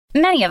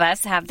Many of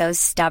us have those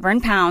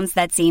stubborn pounds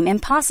that seem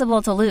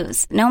impossible to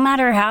lose, no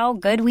matter how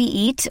good we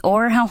eat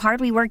or how hard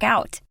we work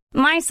out.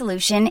 My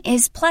solution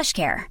is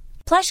PlushCare.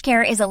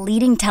 PlushCare is a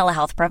leading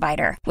telehealth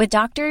provider with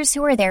doctors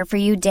who are there for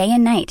you day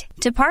and night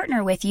to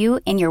partner with you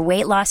in your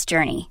weight loss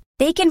journey.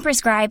 They can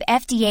prescribe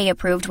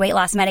FDA-approved weight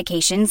loss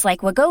medications like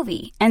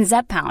Wegovy and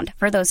Zepbound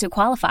for those who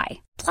qualify.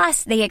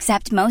 Plus, they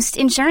accept most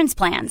insurance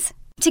plans.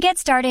 To get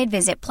started,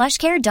 visit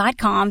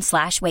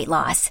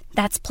plushcare.com/weightloss.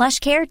 That's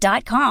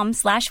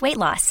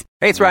plushcare.com/weightloss.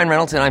 Hey, it's Ryan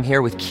Reynolds, and I'm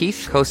here with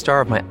Keith,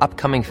 co-star of my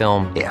upcoming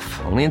film, If,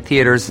 only in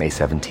theaters May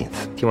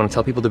 17th. Do you want to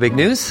tell people the big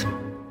news?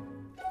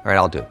 All right,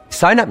 I'll do it.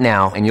 Sign up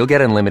now and you'll get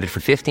unlimited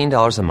for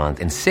 $15 a month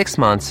and 6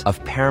 months of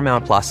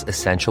Paramount Plus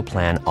Essential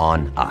Plan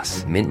on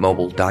us.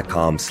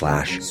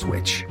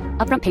 MintMobile.com/switch.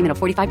 Upfront payment of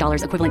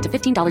 $45 equivalent to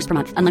 $15 per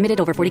month. Unlimited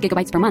over 40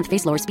 gigabytes per month.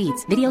 Face lower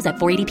speeds. Videos at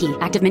 480p.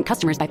 Active Mint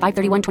customers by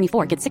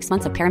 531.24 get 6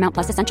 months of Paramount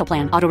Plus Essential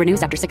Plan. Auto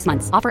renews after 6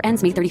 months. Offer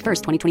ends May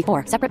 31st,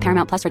 2024. Separate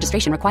Paramount Plus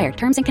registration required.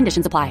 Terms and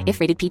conditions apply if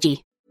rated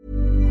PG.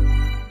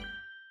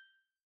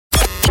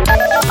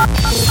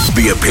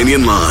 The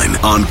Opinion Line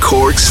on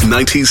Cork's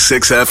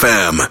 96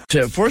 FM.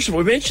 First of all,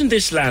 we mentioned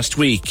this last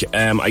week.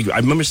 I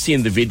remember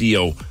seeing the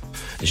video.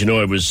 As you know,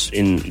 I was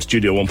in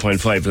Studio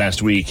 1.5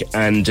 last week,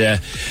 and I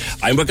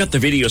got the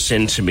video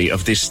sent to me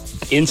of this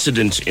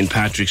incident in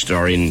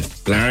Patrickstown in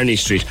Blarney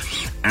Street,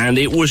 and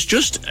it was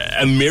just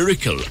a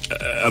miracle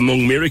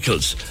among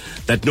miracles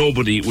that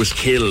nobody was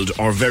killed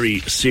or very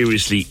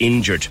seriously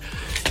injured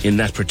in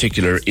that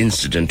particular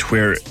incident,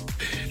 where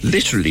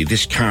literally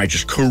this car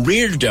just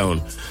careered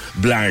down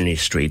Blarney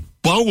Street,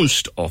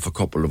 bounced off a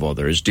couple of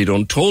others, did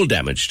untold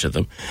damage to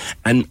them,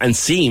 and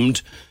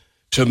seemed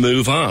to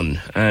move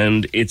on.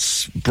 And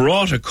it's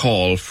brought a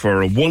call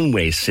for a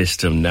one-way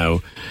system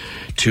now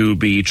to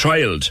be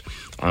trialled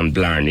on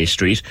Blarney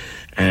Street,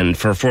 and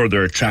for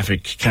further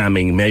traffic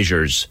calming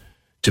measures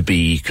to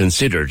be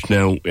considered.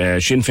 Now,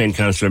 Sinn Féin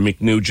councillor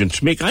Mick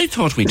Nugent. Mick, I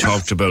thought we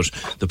talked about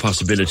the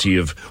possibility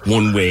of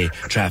one-way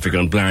traffic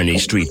on Blarney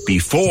Street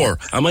before.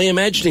 Am I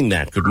imagining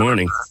that? Good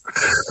morning.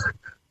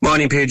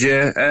 Morning,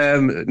 PJ.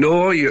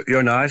 No,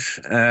 you're not.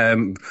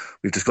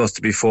 We've discussed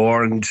it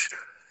before, and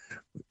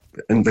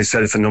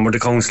myself and a number of the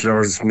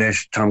councillors met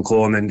Tom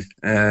Coleman,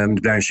 the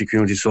Blarney Street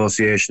Community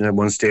Association at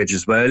one stage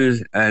as well,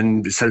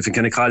 and myself and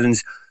Kenny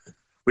Collins,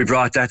 we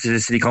brought that to the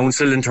City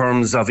Council in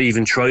terms of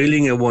even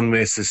trialling a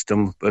one-way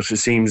system, but it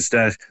seems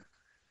that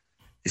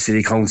the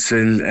City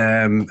Council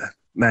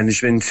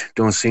management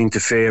don't seem to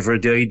favour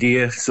the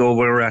idea. So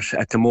where we're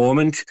at the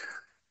moment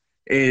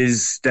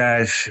is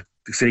that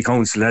the City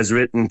Council has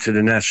written to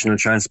the National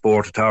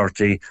Transport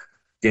Authority,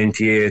 the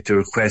NTA, to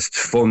request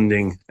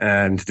funding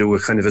and to do a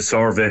kind of a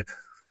survey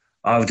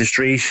of the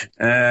street.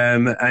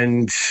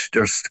 And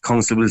the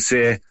council will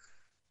say,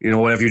 you know,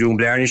 whatever you do in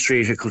Blarney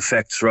Street, it could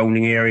affect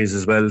surrounding areas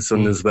as well,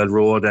 Sundelswell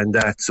Road and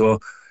that. So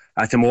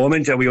at the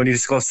moment, and we only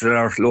discussed it at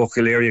our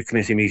local area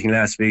committee meeting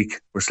last week,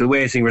 we're still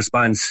waiting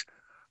response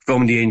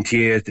from the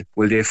NTA.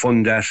 Will they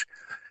fund that?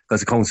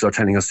 Because the council are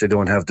telling us they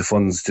don't have the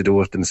funds to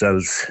do it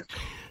themselves.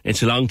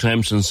 It's a long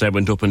time since I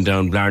went up and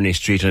down Blarney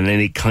Street on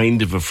any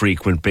kind of a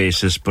frequent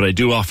basis, but I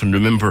do often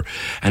remember,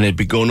 and I'd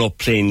be going up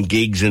playing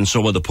gigs in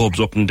some of the pubs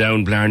up and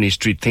down Blarney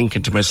Street,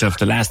 thinking to myself,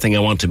 the last thing I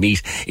want to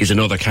meet is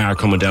another car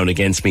coming down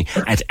against me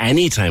at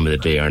any time of the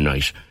day or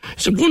night.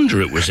 It's a wonder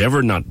it was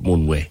ever not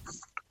one way.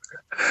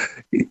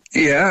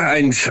 Yeah,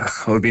 and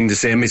I've been the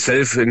same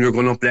myself, and you're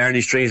going up Blarney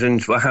Street,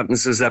 and what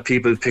happens is that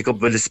people pick up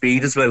with the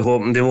speed as well,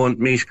 hoping they won't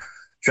meet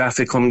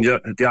traffic coming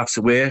the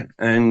opposite way.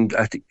 And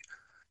I think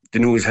the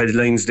news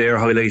headlines there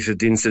highlighted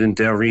the incident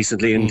there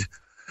recently, and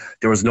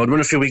there was another one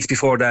a few weeks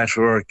before that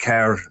where a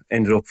car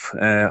ended up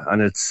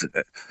and it's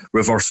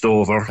reversed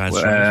over.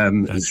 That's right.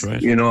 That's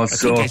right. You know, I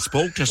think I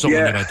spoke to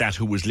someone about that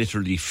who was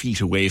literally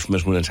feet away from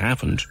it when it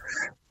happened.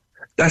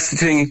 That's the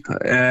thing.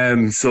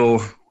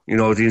 So, you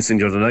know, the incident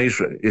the other night,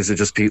 is it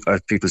just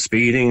people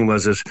speeding?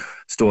 Was it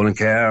stolen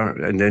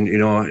car? And then, you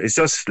know, it's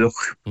just, look,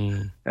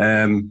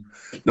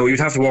 no, you'd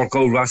have to work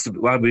out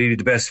what would be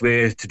the best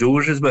way to do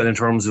it as well in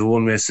terms of a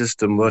one-way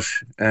system. But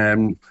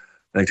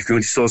like the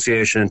Community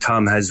Association and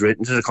Tom has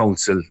written to the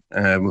council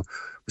with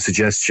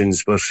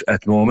suggestions, but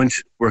at the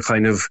moment we're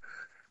kind of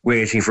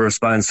waiting for a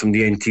response from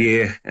the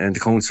NTA, and the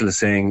council is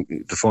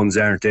saying the funds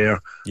aren't there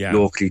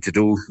locally to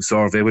do a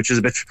survey, which is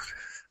a bit,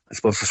 I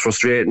suppose, it's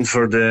frustrating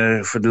for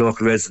the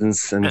local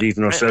residents and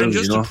even ourselves. And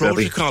just a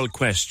protocol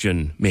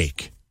question,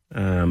 Mick.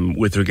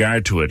 With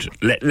regard to it,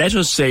 let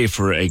us say,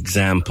 for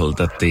example,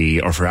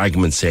 or for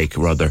argument's sake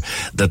rather,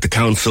 that the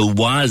council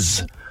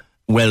was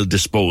well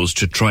disposed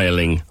to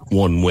trialling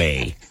one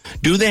way.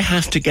 Do they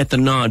have to get the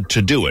nod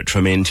to do it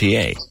from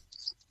NTA?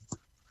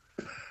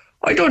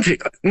 I don't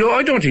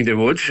think they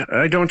would.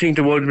 I don't think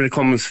they would when it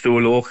comes to a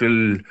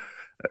local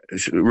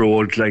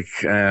road like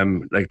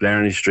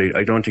Blarney Street.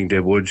 I don't think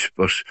they would.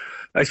 But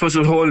I suppose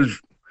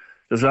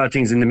there's a lot of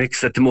things in the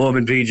mix at the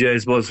moment, PJ, I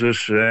suppose,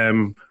 with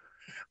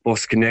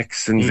bus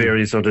connects and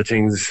various other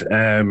things.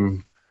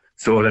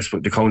 So that's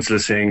what the council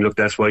is saying. Look,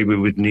 that's why we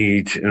would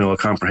need, you know, a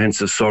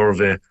comprehensive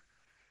survey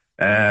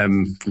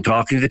From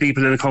talking to the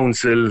people in the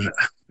council,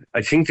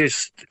 I think they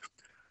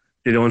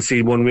don't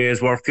see one way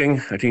as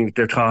working. I think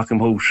they're talking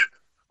about,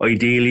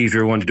 ideally, if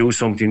you want to do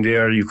something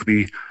there, you could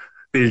be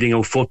building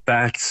out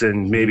footpaths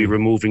and maybe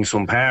removing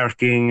some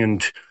parking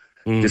and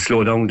to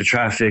slow down the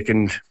traffic,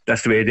 and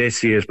that's the way they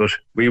see it. But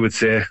we would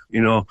say,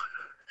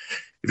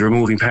 if you're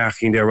removing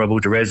parking there, what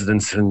about the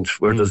residents, and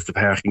where does the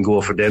parking go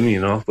for them,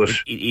 But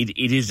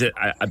it is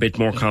a bit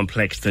more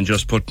complex than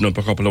just putting up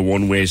a couple of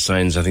one-way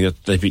signs. I think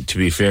that, to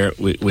be fair,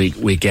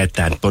 we get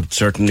that. But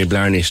certainly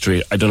Blarney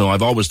Street, I don't know,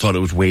 I've always thought it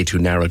was way too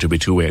narrow to be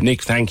two-way.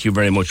 Nick, thank you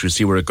very much. We'll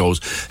see where it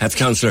goes. That's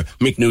Councillor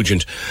Mick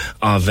Nugent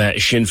of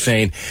Sinn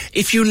Féin.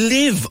 If you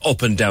live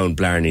up and down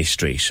Blarney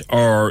Street,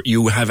 or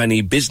you have any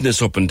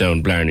business up and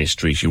down Blarney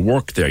Street, you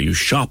work there, you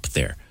shop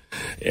there,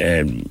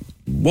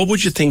 what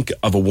would you think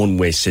of a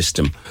one-way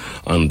system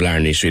on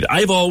Blarney Street?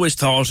 I've always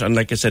thought, and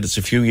like I said, it's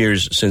a few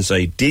years since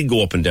I did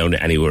go up and down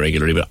to anywhere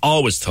regularly, but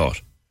always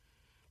thought,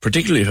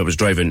 particularly if I was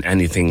driving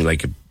anything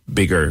like a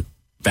bigger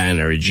van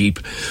or a Jeep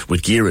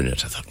with gear in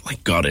it, I thought, my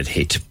God, I'd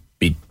hate to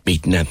be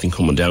meeting anything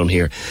coming down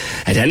here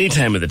at any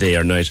time of the day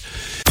or night.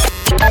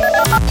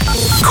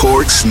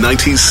 Cork's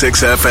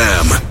 96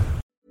 FM.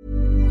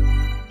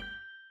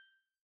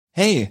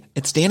 Hey,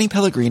 it's Danny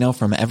Pellegrino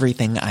from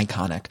Everything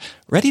Iconic.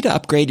 Ready to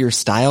upgrade your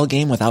style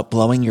game without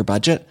blowing your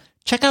budget?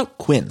 Check out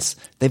Quince.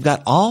 They've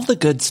got all the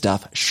good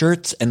stuff,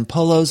 shirts and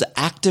polos,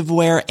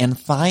 activewear, and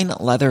fine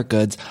leather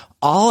goods,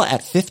 all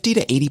at 50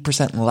 to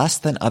 80% less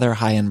than other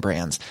high-end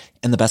brands.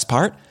 And the best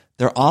part?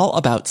 They're all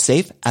about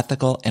safe,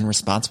 ethical, and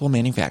responsible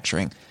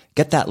manufacturing.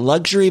 Get that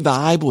luxury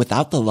vibe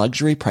without the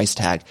luxury price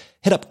tag.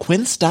 Hit up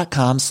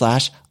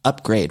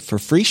quince.com/upgrade for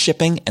free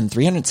shipping and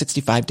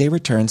 365-day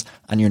returns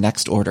on your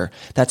next order.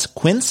 That's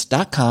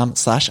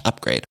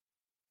quince.com/upgrade.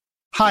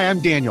 Hi, I'm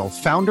Daniel,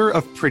 founder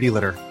of Pretty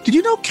Litter. Did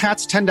you know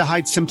cats tend to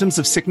hide symptoms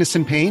of sickness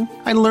and pain?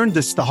 I learned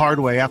this the hard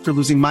way after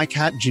losing my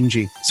cat,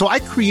 Gingy. So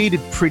I created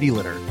Pretty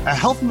Litter, a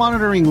health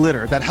monitoring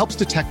litter that helps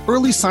detect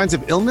early signs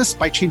of illness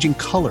by changing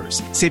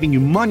colors, saving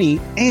you money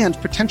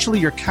and potentially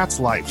your cat's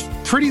life.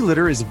 Pretty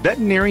Litter is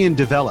veterinarian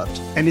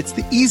developed, and it's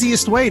the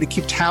easiest way to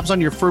keep tabs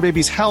on your fur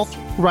baby's health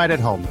right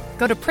at home.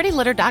 Go to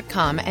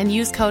prettylitter.com and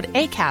use code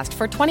ACAST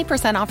for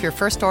 20% off your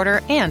first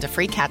order and a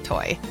free cat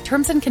toy.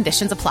 Terms and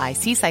conditions apply.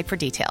 See site for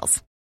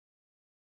details.